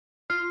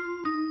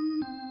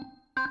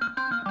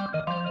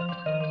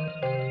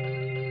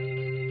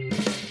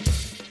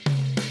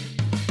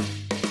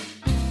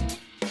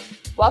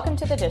Welcome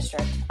to The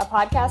District, a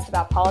podcast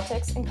about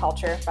politics and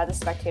culture by The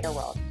Spectator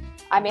World.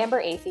 I'm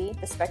Amber Athey,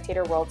 The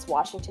Spectator World's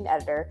Washington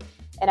editor,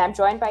 and I'm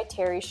joined by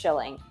Terry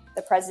Schilling,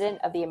 the president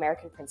of the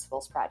American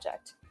Principles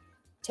Project.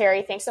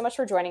 Terry, thanks so much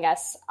for joining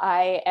us.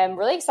 I am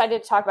really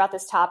excited to talk about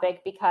this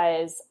topic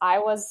because I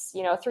was,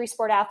 a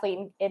three-sport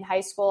athlete in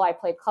high school. I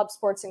played club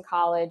sports in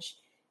college.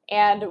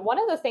 And one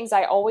of the things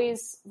I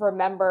always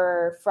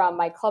remember from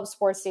my club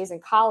sports days in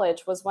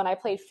college was when I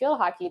played field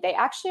hockey, they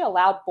actually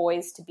allowed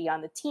boys to be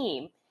on the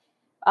team,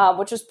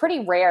 which was pretty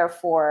rare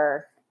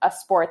for a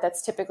sport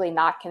that's typically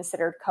not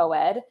considered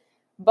co-ed.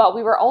 But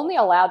we were only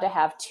allowed to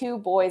have two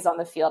boys on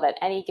the field at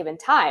any given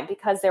time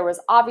because there was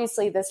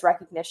obviously this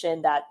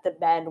recognition that the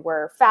men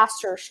were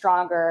faster,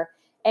 stronger,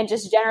 and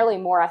just generally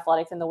more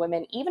athletic than the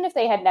women. Even if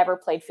they had never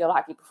played field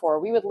hockey before,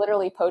 we would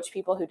literally poach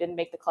people who didn't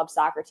make the club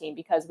soccer team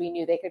because we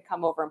knew they could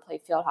come over and play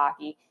field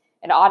hockey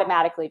and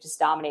automatically just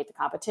dominate the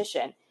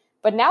competition.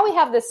 But now we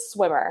have this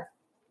swimmer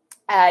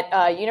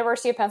at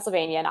University of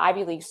Pennsylvania, an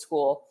Ivy League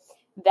school,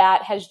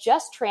 that has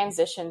just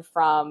transitioned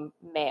from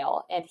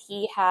male, and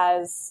he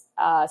has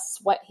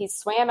he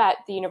swam at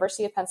the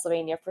University of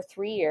Pennsylvania for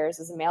 3 years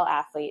as a male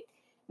athlete.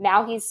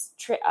 Now he's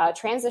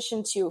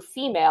transitioned to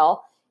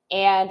female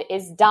and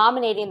is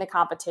dominating the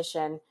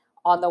competition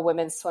on the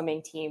women's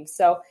swimming team.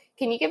 So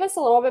can you give us a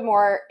little bit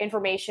more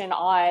information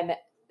on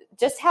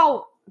just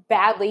how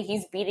badly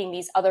he's beating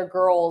these other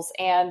girls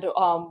and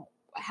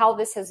how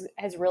this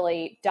has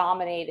really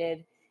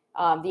dominated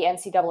the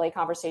NCAA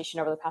conversation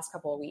over the past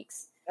couple of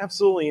weeks?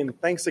 Absolutely. And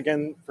thanks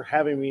again for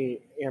having me,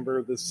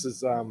 Amber. This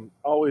is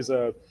always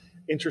a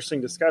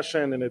interesting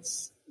discussion, and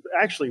it's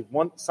actually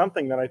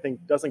something that I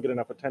think doesn't get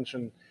enough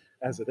attention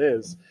as it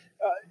is.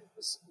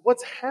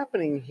 What's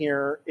happening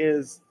here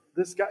is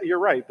this guy, you're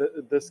right,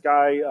 this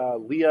guy,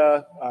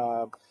 Leah,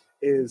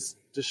 is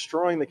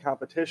destroying the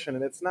competition.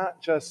 And it's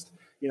not just,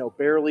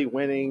 barely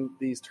winning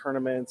these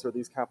tournaments or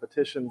these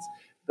competitions.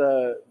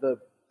 The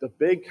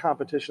big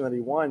competition that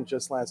he won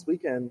just last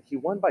weekend, he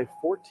won by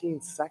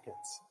 14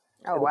 seconds.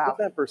 Oh, and wow. to put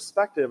that in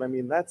perspective, I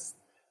mean, that's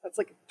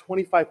like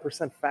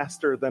 25%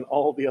 faster than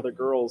all the other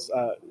girls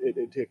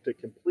to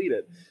complete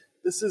it.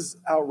 This is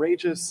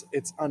outrageous.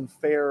 It's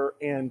unfair.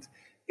 And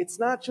it's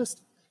not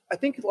just, I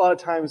think a lot of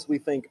times we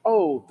think,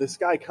 oh, this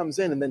guy comes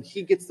in and then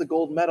he gets the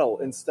gold medal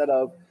instead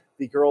of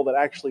the girl that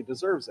actually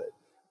deserves it.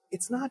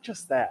 It's not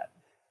just that.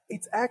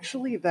 It's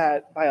actually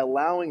that by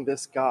allowing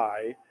this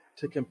guy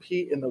to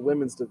compete in the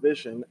women's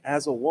division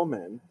as a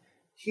woman,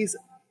 he's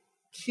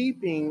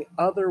keeping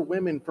other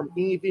women from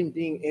even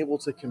being able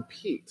to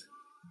compete,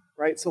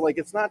 right? So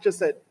it's not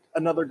just that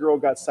another girl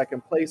got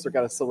second place or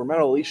got a silver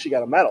medal, at least she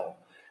got a medal.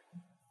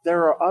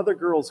 There are other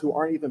girls who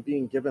aren't even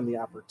being given the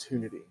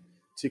opportunity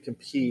to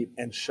compete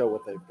and show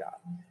what they've got.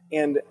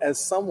 And as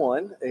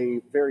someone, a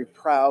very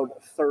proud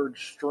third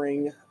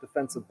string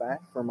defensive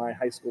back for my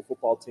high school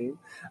football team,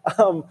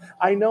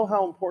 I know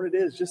how important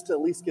it is just to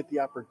at least get the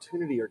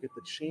opportunity or get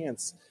the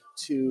chance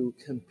to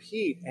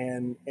compete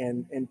and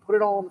put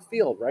it all on the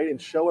field, right?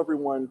 And show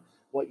everyone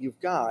what you've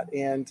got.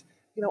 And,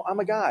 I'm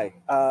a guy,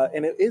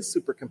 and it is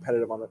super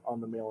competitive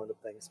on the male end of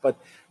things, but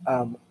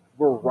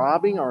we're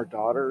robbing our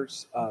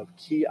daughters of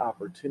key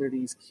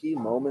opportunities, key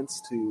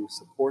moments to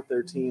support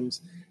their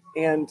teams.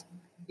 And,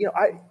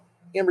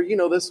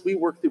 Amber, this, we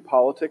work through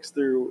politics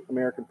through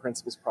American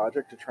Principles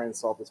Project to try and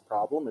solve this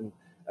problem. And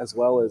as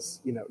well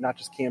as, not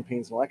just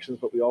campaigns and elections,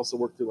 but we also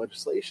work through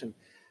legislation.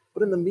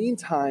 But in the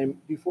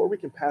meantime, before we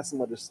can pass some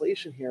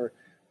legislation here,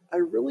 I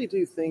really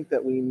do think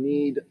that we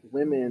need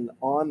women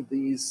on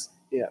these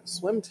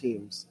swim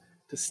teams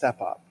to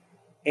step up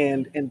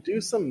and do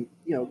some,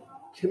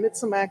 commit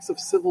some acts of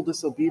civil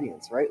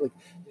disobedience, right? You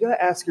got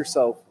to ask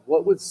yourself,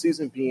 what would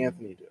Susan B.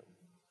 Anthony do?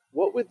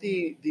 What would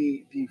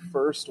the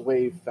first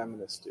wave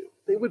feminists do?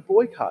 They would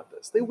boycott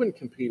this. They wouldn't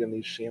compete in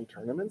these sham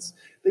tournaments.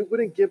 They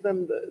wouldn't give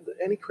them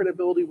any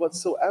credibility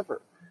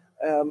whatsoever.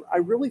 I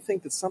really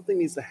think that something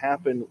needs to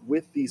happen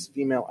with these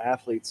female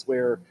athletes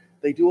where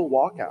they do a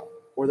walkout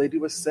or they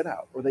do a sit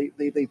out or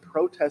they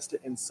protest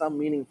it in some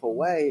meaningful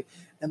way,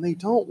 and they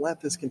don't let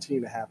this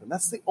continue to happen.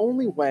 That's the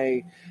only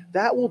way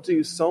that will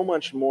do so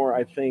much more,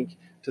 I think,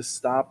 to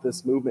stop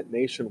this movement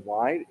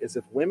nationwide is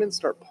if women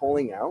start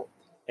pulling out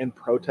and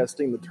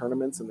protesting the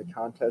tournaments and the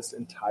contests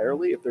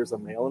entirely, if there's a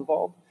male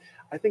involved.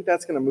 I think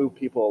that's going to move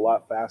people a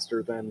lot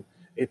faster than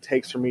it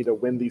takes for me to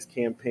win these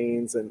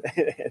campaigns and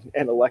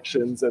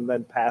elections and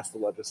then pass the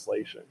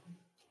legislation.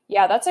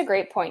 Yeah, that's a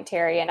great point,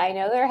 Terry. And I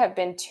know there have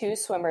been two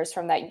swimmers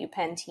from that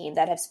UPenn team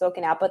that have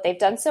spoken out, but they've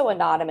done so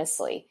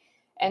anonymously.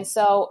 And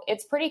so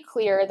it's pretty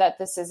clear that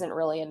this isn't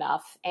really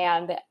enough.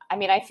 And I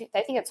mean, I think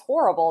it's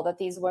horrible that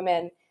these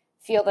women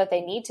feel that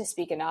they need to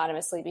speak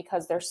anonymously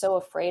because they're so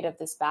afraid of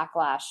this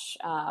backlash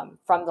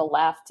from the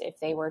left if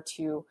they were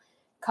to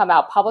come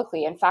out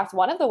publicly. In fact,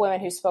 one of the women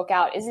who spoke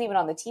out isn't even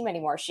on the team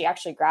anymore. She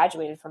actually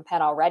graduated from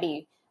Penn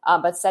already,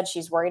 but said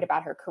she's worried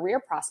about her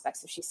career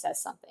prospects if she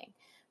says something.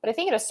 But I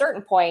think at a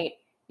certain point,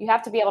 you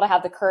have to be able to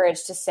have the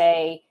courage to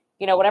say,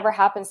 whatever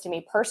happens to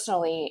me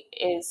personally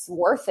is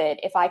worth it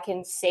if I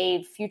can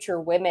save future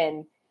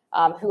women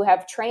who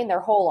have trained their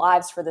whole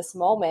lives for this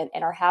moment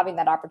and are having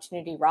that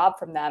opportunity robbed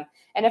from them.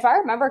 And if I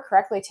remember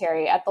correctly,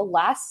 Terry, at the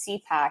last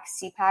CPAC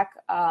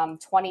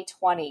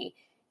 2020,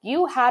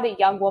 you had a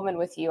young woman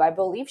with you. I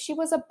believe she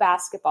was a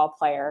basketball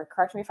player.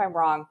 Correct me if I'm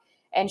wrong.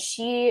 And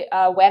she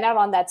went out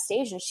on that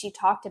stage and she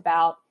talked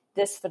about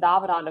this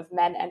phenomenon of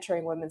men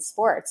entering women's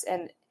sports.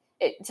 And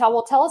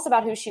tell us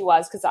about who she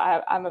was, because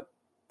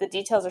the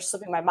details are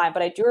slipping my mind,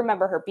 but I do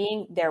remember her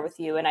being there with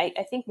you. And I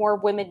think more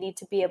women need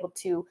to be able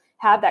to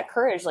have that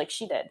courage like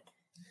she did.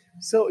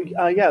 So,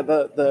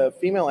 the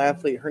female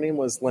athlete, her name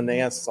was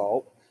Linnea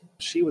Salt.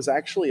 She was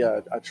actually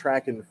a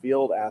track and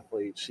field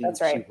athlete. That's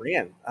right. She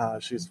ran.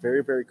 She was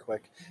very, very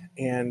quick.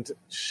 And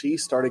she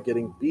started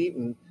getting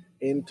beaten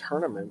in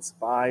tournaments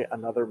by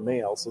another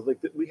male. So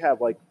we have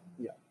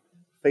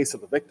face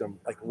of the victim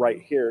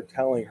right here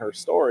telling her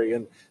story.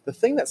 And the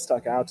thing that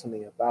stuck out to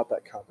me about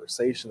that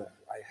conversation that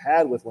I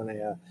had with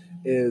Linnea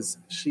is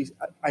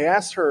I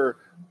asked her,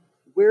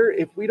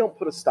 if we don't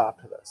put a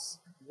stop to this,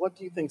 what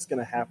do you think is going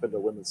to happen to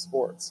women's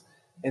sports?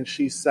 And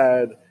she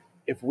said,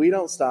 if we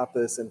don't stop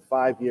this in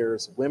 5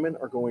 years, women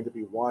are going to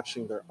be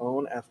watching their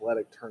own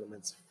athletic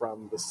tournaments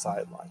from the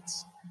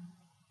sidelines.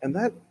 And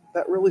that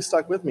really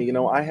stuck with me.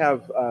 I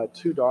have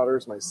 2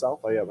 daughters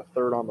myself. I have a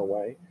third on the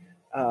way.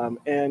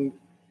 And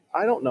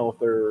I don't know if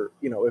they're,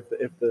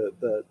 if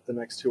the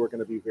next 2 are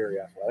going to be very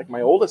athletic.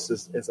 My oldest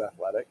is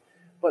athletic,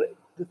 but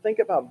to think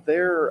about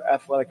their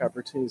athletic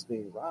opportunities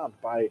being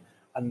robbed by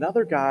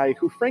another guy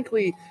who,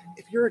 frankly,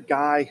 if you're a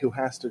guy who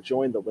has to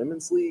join the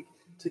women's league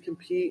to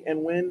compete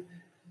and win,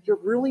 you're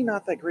really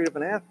not that great of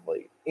an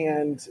athlete.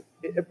 And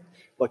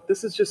look,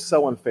 this is just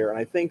so unfair. And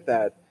I think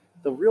that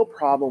the real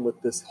problem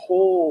with this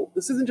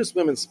isn't just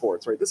women's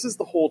sports, right? This is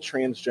the whole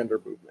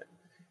transgender movement.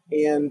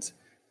 And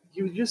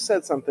you just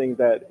said something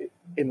that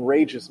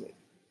enrages me,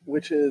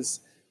 which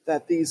is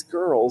that these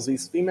girls,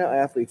 these female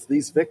athletes,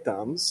 these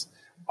victims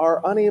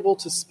are unable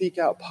to speak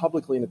out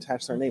publicly and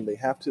attach their name. They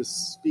have to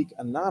speak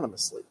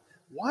anonymously.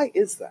 Why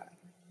is that?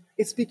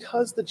 It's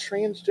because the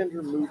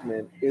transgender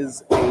movement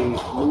is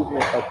a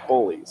movement of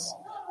bullies,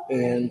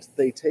 and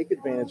they take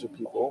advantage of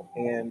people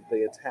and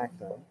they attack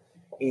them.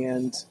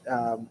 And,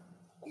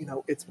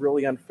 it's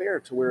really unfair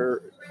to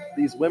where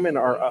these women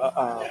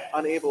are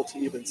unable to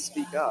even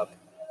speak up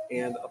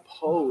and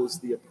oppose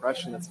the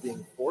oppression that's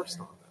being forced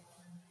on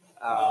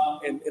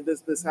them. And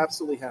this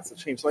absolutely has to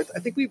change. So I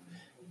think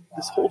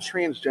this whole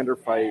transgender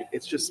fight,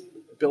 it's just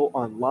built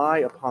on lie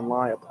upon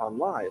lie upon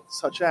lie,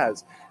 such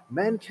as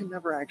men can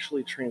never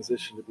actually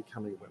transition to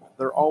becoming women.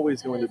 They're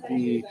always going to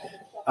be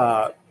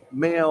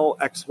male,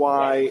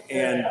 XY,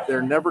 and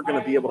they're never going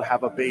to be able to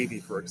have a baby,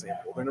 for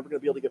example. They're never going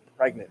to be able to get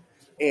pregnant.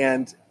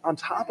 And on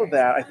top of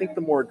that, I think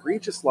the more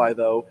egregious lie,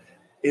 though,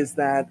 is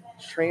that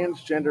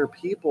transgender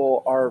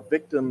people are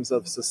victims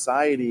of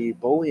society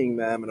bullying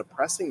them and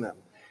oppressing them.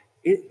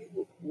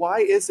 Why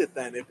is it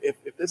then,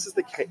 if this is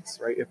the case,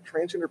 right? If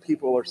transgender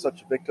people are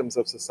such victims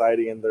of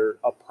society and they're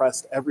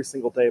oppressed every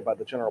single day by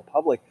the general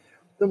public,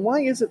 then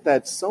why is it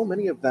that so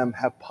many of them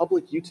have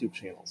public YouTube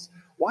channels?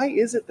 Why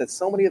is it that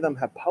so many of them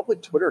have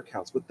public Twitter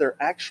accounts with their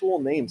actual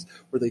names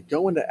where they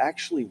go in to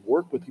actually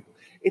work with people?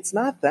 It's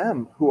not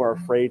them who are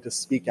afraid to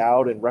speak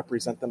out and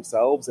represent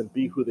themselves and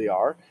be who they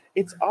are.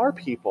 It's our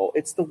people.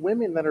 It's the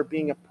women that are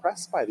being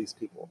oppressed by these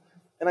people.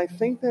 And I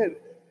think that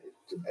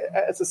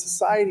as a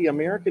society,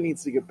 America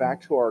needs to get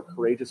back to our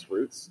courageous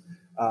roots.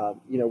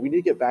 We need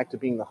to get back to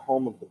being the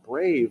home of the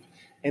brave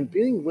and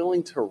being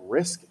willing to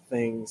risk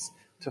things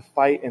to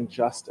fight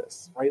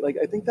injustice, right?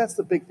 I think that's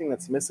the big thing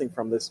that's missing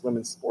from this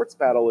women's sports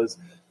battle is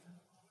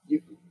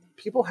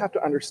people have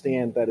to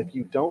understand that if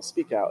you don't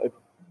speak out,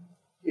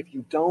 if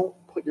you don't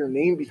put your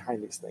name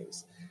behind these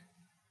things,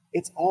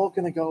 it's all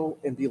going to go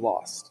and be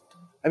lost.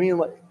 I mean,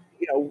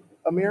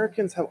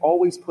 Americans have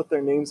always put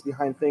their names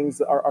behind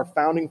things. Our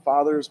founding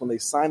fathers, when they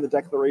signed the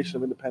Declaration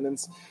of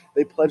Independence,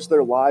 they pledged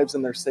their lives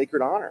in their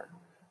sacred honor,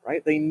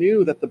 right? They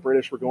knew that the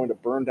British were going to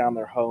burn down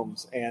their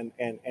homes and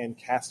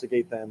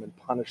castigate them and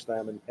punish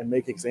them and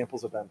make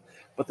examples of them.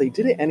 But they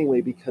did it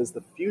anyway because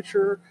the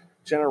future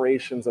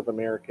generations of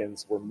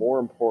Americans were more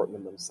important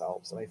than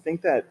themselves. And I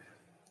think that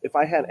if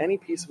I had any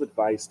piece of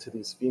advice to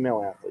these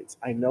female athletes,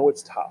 I know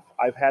it's tough.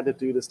 I've had to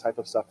do this type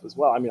of stuff as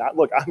well. I mean,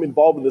 I'm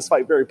involved in this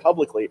fight very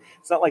publicly.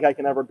 It's not like I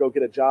can ever go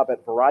get a job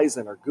at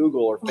Verizon or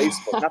Google or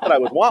Facebook. Not that I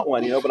would want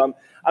one, but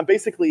I'm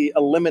basically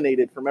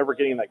eliminated from ever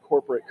getting that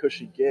corporate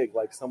cushy gig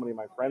like so many of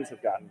my friends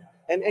have gotten.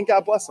 And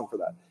God bless them for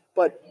that.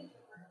 But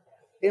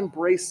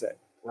embrace it,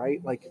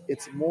 right?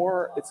 It's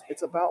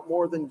about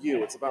more than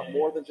you. It's about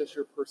more than just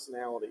your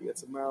personality.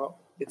 It's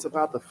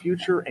about the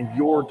future and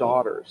your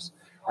daughters.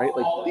 Right?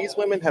 These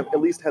women have at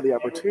least had the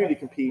opportunity to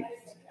compete.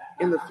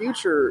 In the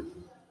future,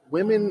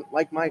 women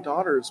like my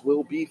daughters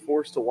will be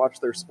forced to watch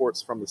their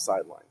sports from the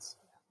sidelines.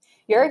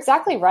 You're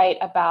exactly right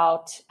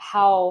about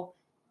how,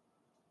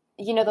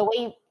 the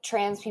way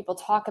trans people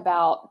talk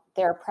about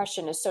their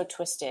oppression is so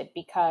twisted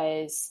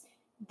because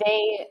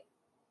they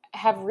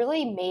have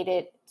really made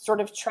it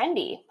sort of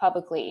trendy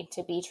publicly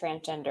to be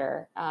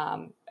transgender.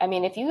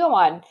 If you go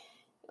on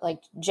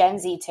Gen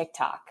Z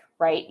TikTok,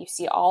 right? You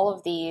see all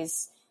of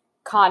these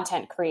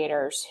content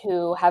creators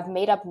who have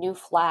made up new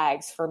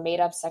flags for made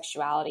up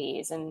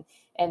sexualities,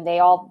 and they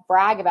all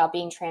brag about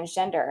being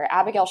transgender.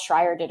 Abigail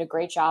Schreier did a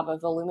great job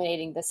of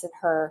illuminating this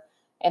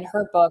in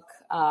her book,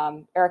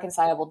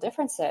 Irreconcilable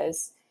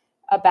Differences,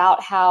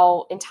 about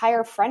how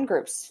entire friend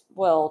groups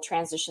will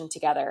transition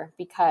together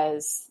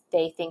because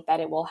they think that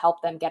it will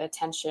help them get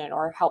attention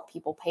or help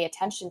people pay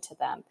attention to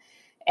them.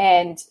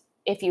 And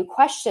if you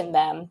question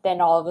them, then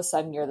all of a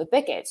sudden you're the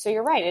bigot. So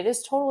you're right. It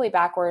is totally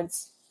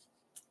backwards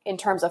in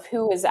terms of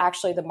who is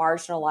actually the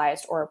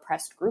marginalized or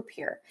oppressed group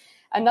here.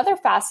 Another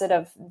facet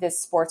of this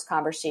sports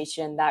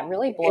conversation that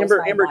really blows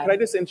my Amber, mind. can I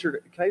just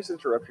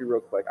interrupt you real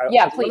quick? I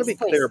Yeah, just want to be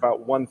please. clear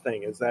about one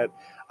thing, is that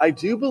I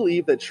do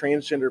believe that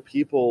transgender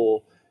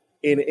people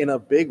in a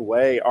big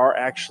way are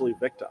actually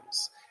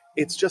victims.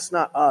 It's just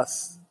not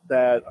us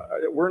that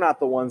we're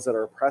not the ones that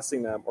are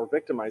oppressing them or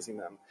victimizing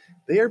them.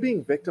 They are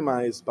being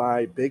victimized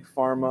by big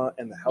pharma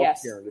and the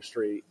healthcare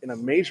industry in a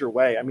major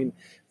way. I mean,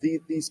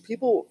 these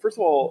people, first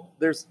of all,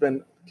 there's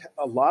been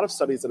a lot of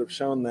studies that have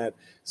shown that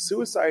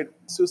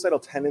suicidal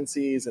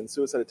tendencies and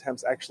suicide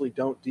attempts actually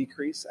don't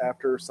decrease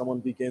after someone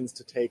begins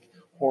to take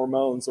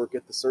hormones or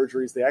get the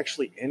surgeries. They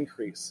actually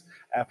increase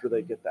after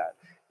they get that.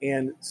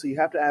 And so you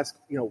have to ask,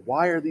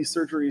 why are these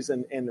surgeries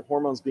and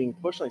hormones being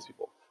pushed on these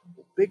people?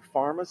 Big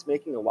pharma's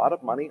making a lot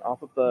of money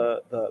off of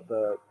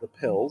the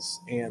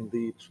pills and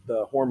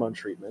the hormone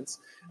treatments.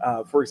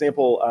 For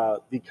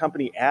example, the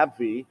company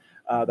AbbVie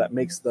that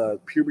makes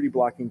the puberty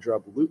blocking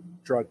drug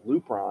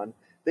Lupron,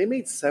 they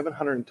made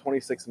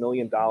 $726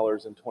 million in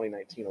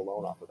 2019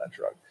 alone off of that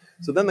drug.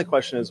 So then the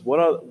question is, what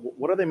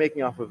are they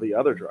making off of the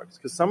other drugs?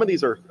 Because some of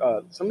these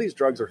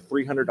drugs are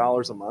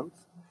 $300 a month.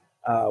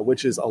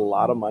 Which is a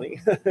lot of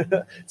money.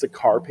 It's a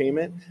car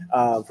payment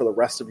for the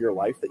rest of your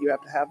life that you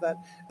have to have that.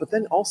 But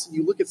then also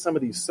you look at some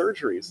of these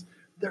surgeries,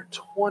 they're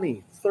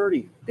 $20,000,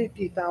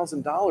 $30,000,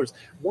 $50,000.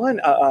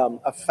 One,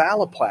 a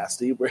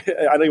phalloplasty,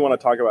 I don't even want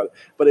to talk about it,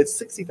 but it's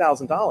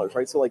 $60,000,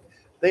 right? So like,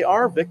 they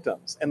are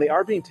victims and they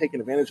are being taken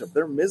advantage of.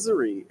 Their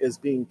misery is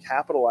being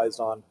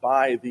capitalized on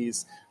by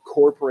these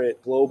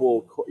corporate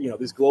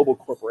these global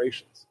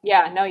corporations.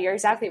 Yeah, no, you're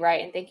exactly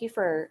right. And thank you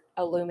for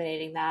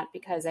illuminating that,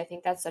 because I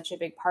think that's such a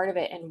big part of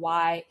it and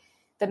why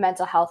the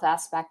mental health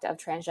aspect of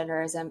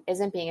transgenderism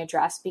isn't being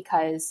addressed,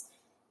 because,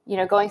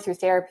 going through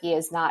therapy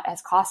is not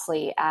as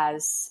costly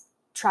as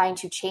trying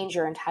to change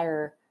your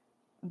entire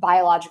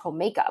biological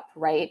makeup,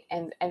 right?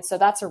 And so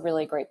that's a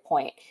really great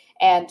point.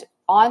 And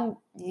on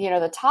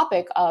the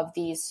topic of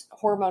these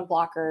hormone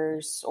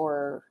blockers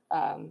or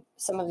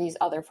some of these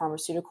other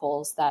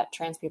pharmaceuticals that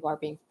trans people are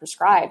being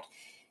prescribed,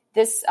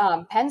 this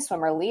Penn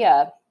swimmer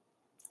Leah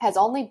has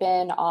only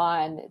been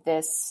on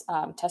this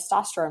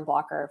testosterone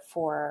blocker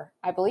for,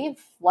 I believe,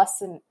 less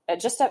than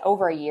just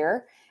over a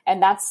year,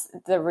 and that's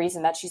the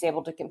reason that she's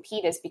able to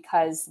compete, is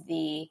because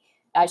the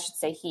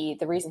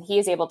reason he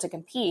is able to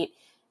compete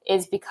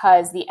is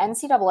because the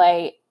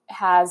NCAA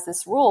has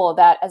this rule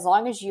that as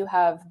long as you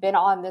have been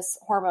on this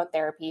hormone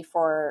therapy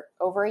for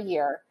over a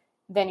year,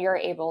 then you're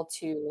able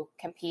to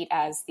compete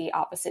as the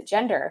opposite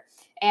gender.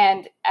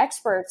 And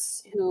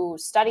experts who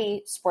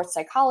study sports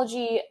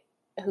psychology,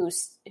 who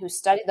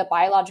study the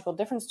biological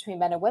difference between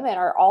men and women,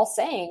 are all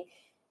saying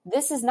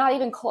this is not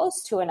even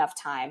close to enough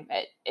time.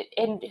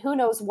 And who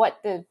knows what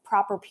the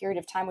proper period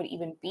of time would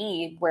even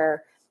be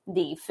where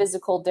the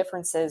physical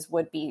differences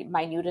would be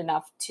minute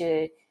enough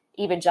to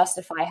even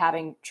justify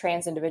having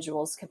trans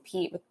individuals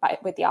compete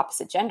with the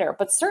opposite gender.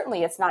 But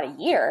certainly it's not a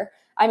year.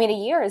 I mean, a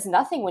year is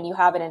nothing when you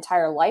have an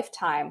entire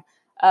lifetime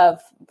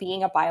of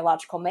being a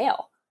biological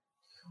male.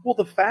 Well,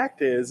 the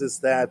fact is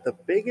that the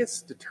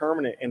biggest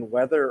determinant in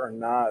whether or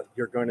not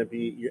you're going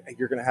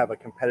to have a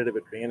competitive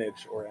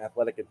advantage or an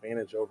athletic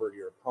advantage over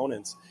your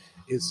opponents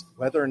is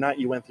whether or not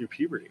you went through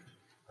puberty,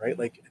 right?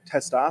 Like,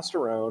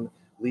 testosterone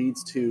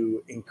leads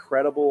to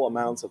incredible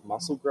amounts of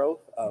muscle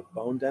growth, of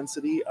bone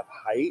density, of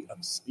height,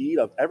 of speed,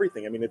 of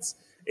everything. I mean,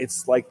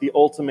 it's like the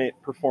ultimate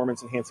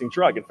performance-enhancing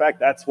drug. In fact,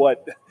 that's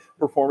what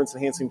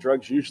performance-enhancing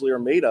drugs usually are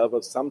made of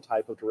some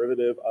type of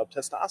derivative of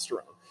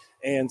testosterone.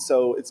 And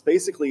so it's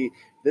basically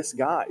this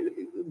guy.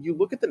 You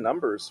look at the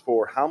numbers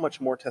for how much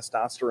more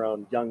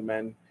testosterone young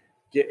men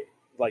get,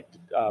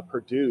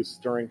 produce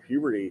during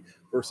puberty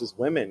versus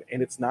women,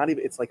 and it's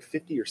like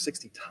 50 or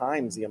 60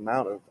 times the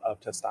amount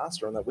of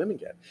testosterone that women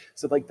get.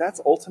 So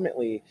that's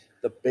ultimately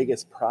the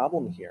biggest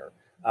problem here.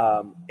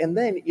 And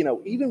then,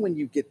 even when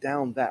you get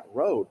down that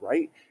road,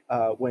 right,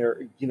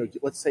 where,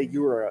 let's say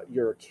you're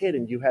a kid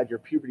and you had your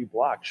puberty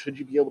blocked, should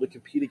you be able to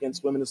compete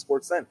against women in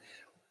sports then?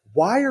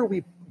 Why are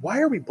we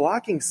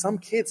blocking some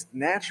kids'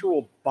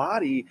 natural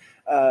body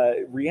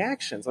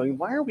reactions? I mean,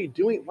 why are we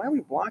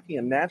blocking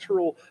a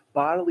natural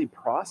bodily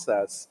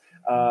process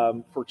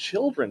for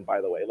children,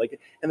 by the way?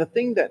 And the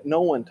thing that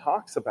no one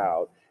talks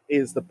about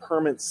is the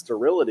permanent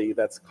sterility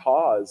that's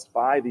caused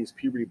by these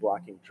puberty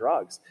blocking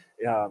drugs.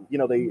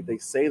 They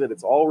say that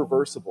it's all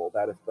reversible,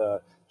 that if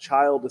the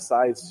child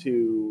decides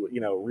to,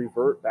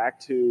 revert back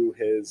to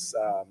his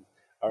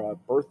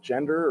birth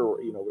gender or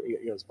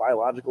his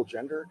biological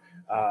gender,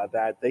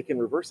 that they can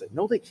reverse it.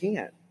 No, they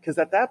can't, because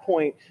at that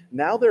point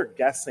now they're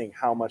guessing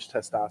how much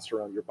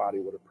testosterone your body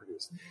would have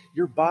produced.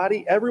 Your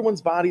body,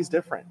 everyone's body's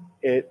different.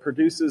 It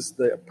produces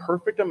the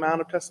perfect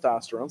amount of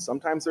testosterone.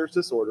 Sometimes there's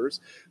disorders,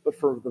 but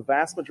for the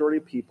vast majority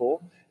of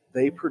people,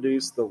 they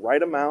produce the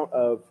right amount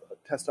of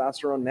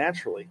testosterone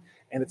naturally.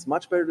 And it's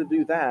much better to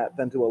do that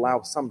than to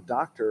allow some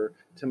doctor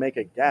to make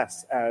a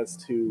guess as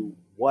to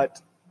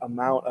what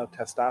amount of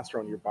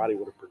testosterone your body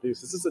would have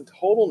produced. This is a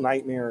total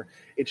nightmare.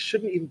 It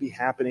shouldn't even be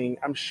happening.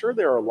 I'm sure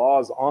there are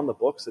laws on the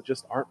books that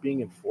just aren't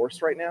being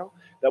enforced right now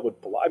that would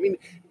I mean,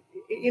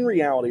 in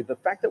reality, the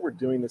fact that we're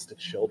doing this to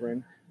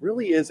children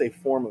really is a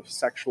form of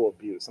sexual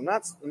abuse. I'm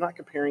not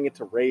comparing it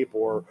to rape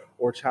or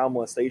child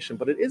molestation,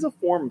 but it is a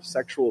form of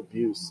sexual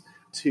abuse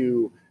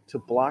to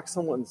block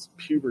someone's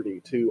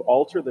puberty, to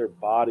alter their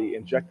body,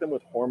 inject them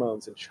with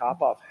hormones, and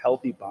chop off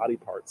healthy body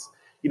parts.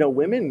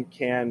 Women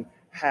can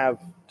have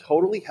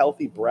totally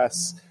healthy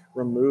breasts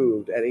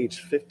removed at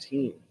age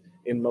 15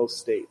 in most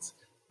states.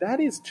 That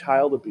is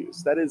child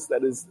abuse. That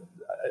is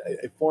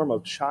a form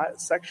of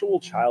sexual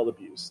child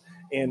abuse,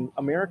 and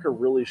America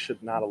really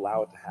should not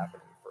allow it to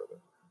happen any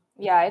further.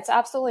 Yeah, it's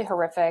absolutely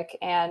horrific.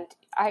 And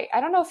I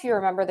don't know if you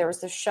remember, there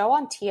was this show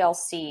on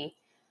TLC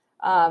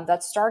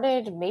that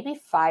started maybe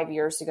 5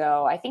 years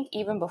ago. I think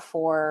even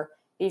before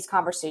these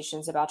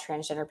conversations about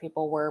transgender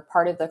people were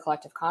part of the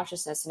collective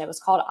consciousness, and it was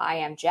called I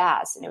Am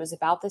Jazz. And it was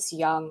about this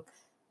young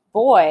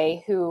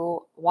boy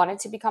who wanted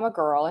to become a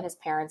girl, and his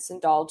parents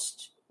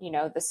indulged,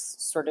 this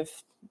sort of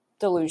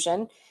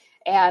delusion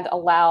and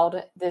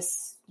allowed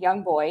this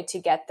young boy to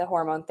get the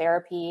hormone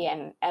therapy.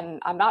 And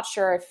I'm not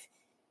sure if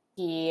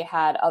he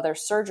had other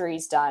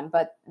surgeries done,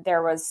 but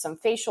there was some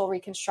facial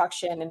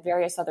reconstruction and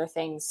various other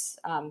things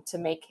to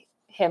make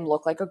him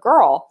look like a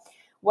girl.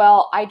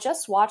 Well, I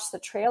just watched the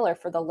trailer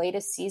for the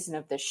latest season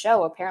of this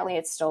show. Apparently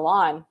it's still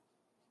on.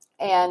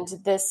 And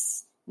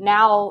this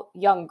now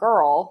young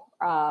girl,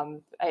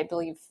 I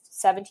believe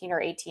 17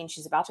 or 18,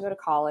 she's about to go to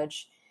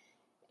college,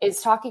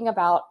 is talking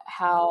about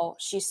how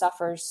she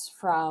suffers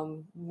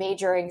from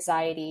major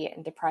anxiety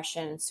and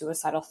depression and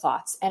suicidal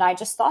thoughts. And I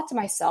just thought to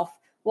myself,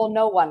 well,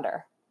 no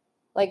wonder.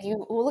 Like,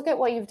 you look at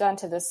what you've done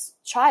to this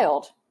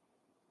child,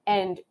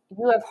 and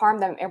you have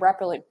harmed them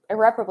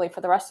irreparably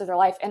for the rest of their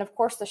life. And of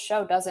course, the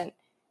show doesn't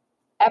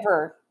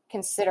ever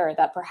consider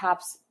that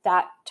perhaps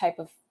that type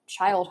of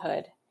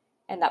childhood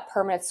and that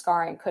permanent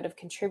scarring could have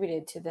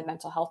contributed to the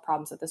mental health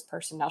problems that this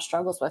person now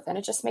struggles with. And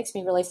it just makes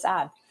me really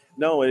sad.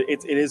 No,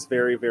 it is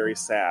very, very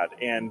sad.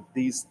 And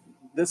this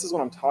is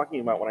what I'm talking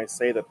about when I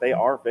say that they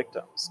are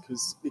victims,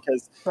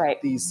 because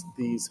right. these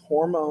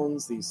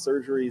hormones, these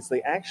surgeries,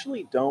 they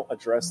actually don't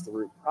address the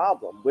root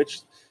problem,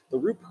 which the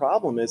root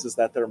problem is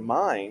that their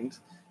mind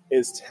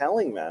is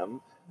telling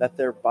them that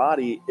their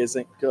body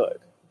isn't good,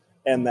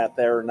 and that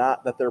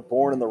they're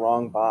born in the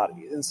wrong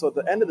body. And so at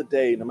the end of the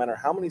day, no matter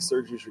how many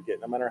surgeries you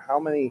get, no matter how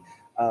many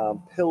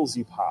pills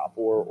you pop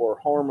or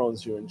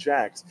hormones you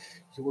inject,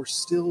 you are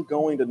still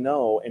going to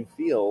know and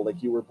feel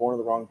like you were born in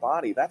the wrong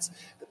body.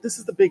 This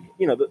is the big,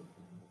 the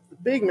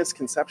big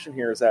misconception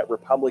here is that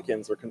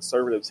Republicans or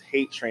conservatives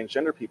hate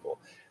transgender people.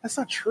 That's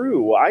not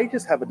true. I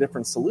just have a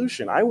different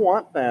solution. I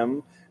want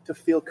them to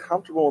feel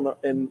comfortable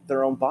in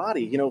their own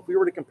body. If we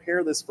were to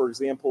compare this, for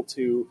example,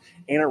 to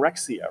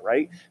anorexia,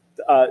 right?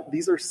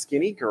 These are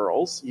skinny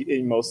girls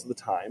most of the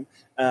time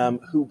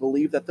who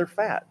believe that they're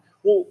fat.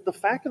 Well, the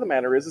fact of the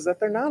matter is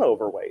that they're not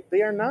overweight.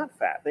 They are not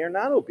fat. They are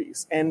not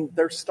obese. And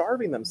they're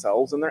starving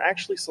themselves, and they're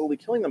actually slowly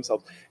killing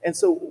themselves. And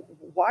so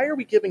why are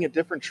we giving a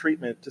different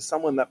treatment to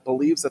someone that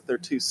believes that they're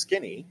too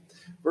skinny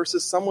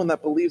versus someone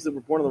that believes that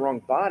we're born in the wrong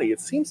body? It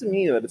seems to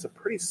me that it's a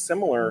pretty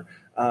similar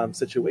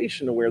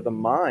situation where the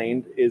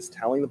mind is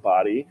telling the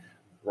body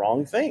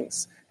wrong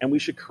things, and we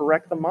should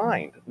correct the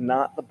mind,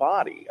 not the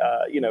body.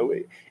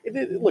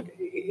 Look,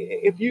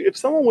 if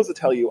someone was to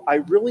tell you, I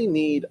really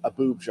need a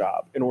boob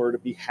job in order to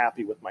be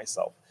happy with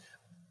myself,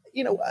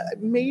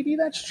 maybe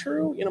that's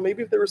true.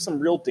 Maybe if there was some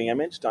real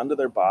damage done to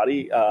their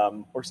body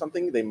or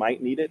something, they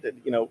might need it,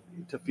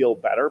 to feel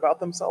better about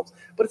themselves.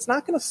 But it's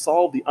not going to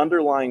solve the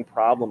underlying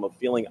problem of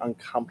feeling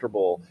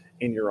uncomfortable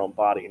in your own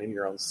body and in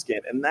your own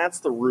skin. And that's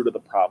the root of the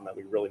problem that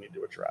we really need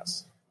to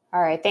address.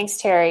 All right. Thanks,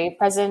 Terry,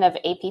 president of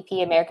APP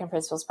American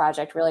Principles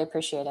Project. Really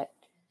appreciate it.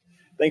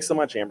 Thanks so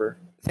much, Amber.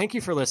 Thank you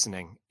for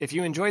listening. If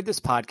you enjoyed this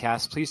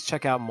podcast, please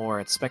check out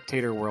more at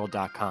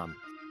spectatorworld.com.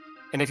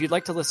 And if you'd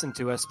like to listen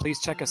to us, please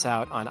check us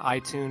out on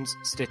iTunes,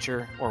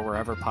 Stitcher, or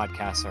wherever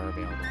podcasts are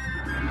available.